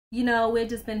You know, we've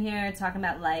just been here talking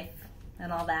about life and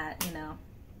all that, you know.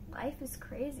 Life is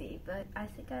crazy, but I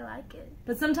think I like it.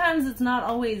 But sometimes it's not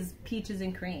always peaches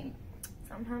and cream.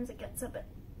 Sometimes it gets a bit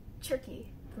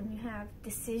tricky when you have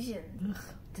decisions. Ugh,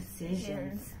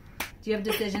 decisions. Do you have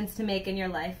decisions to make in your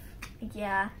life?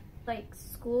 Yeah, like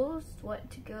schools,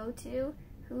 what to go to,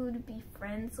 who to be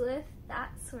friends with,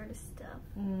 that sort of stuff.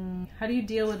 How do you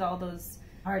deal with all those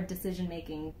hard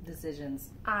decisions?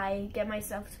 I get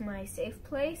myself to my safe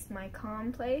place, my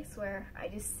calm place, where I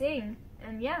just sing,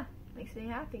 and yeah, makes me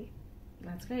happy.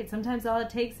 That's great. Sometimes all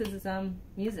it takes is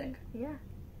music. Yeah.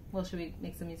 Well, should we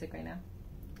make some music right now?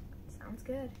 Sounds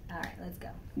good. All right, let's go.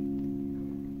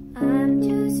 I'm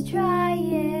just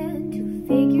trying to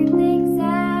figure things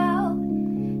out.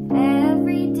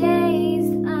 Every day's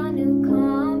a new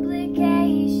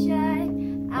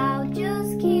complication. I'll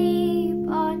just keep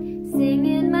on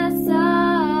singing my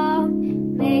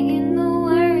song, making the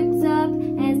words up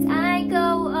as I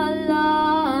go along.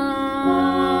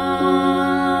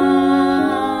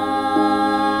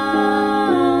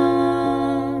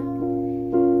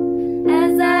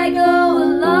 As I go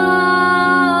along.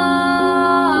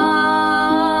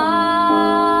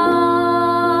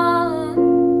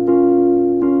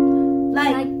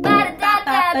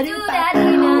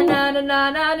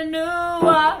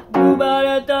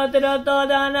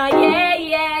 Yeah,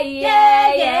 yeah,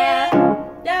 yeah, yeah.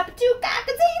 Da ba doo ga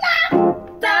ga dee da.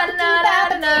 Da da da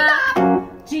da da.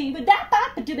 Gee ba da ba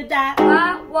ba doo ba da. Wa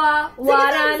wa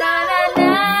wa da da da da.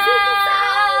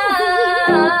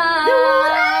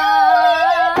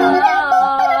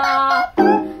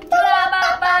 Da ba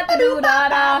ba da doo da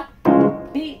da.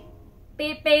 Beep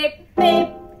beep beep beep.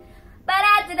 Ba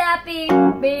da da da beep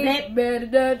beep ba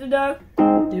da da da.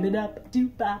 Do ba da ba doo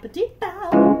ba ba dee ba.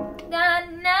 Na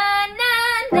na na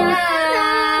na na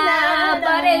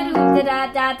ba da doo da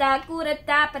da da goo da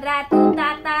da ba da doo da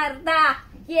da da.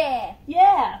 Yeah,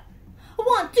 Yeah.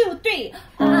 1, 2, 3.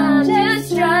 I'm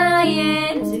just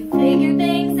trying to figure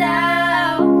things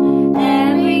out.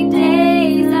 Every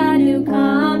day's a new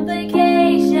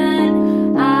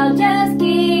complication. I'll just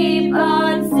keep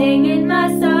on singing my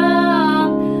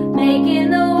song, making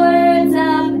the words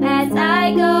up as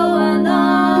I go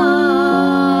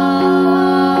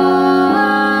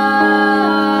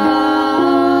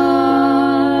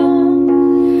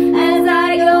along. As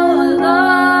I go along.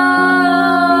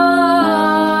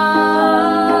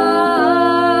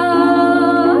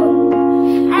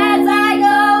 As I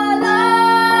go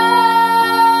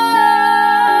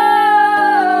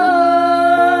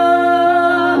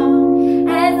along.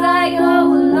 As I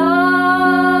go along.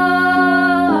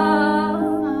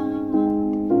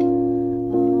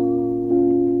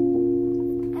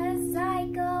 As I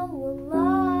go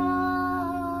along.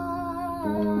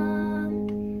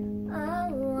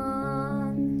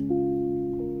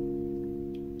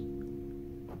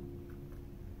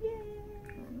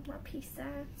 My peace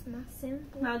out, my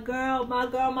simple. My girl, my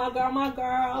girl, my girl, my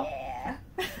girl. Yeah.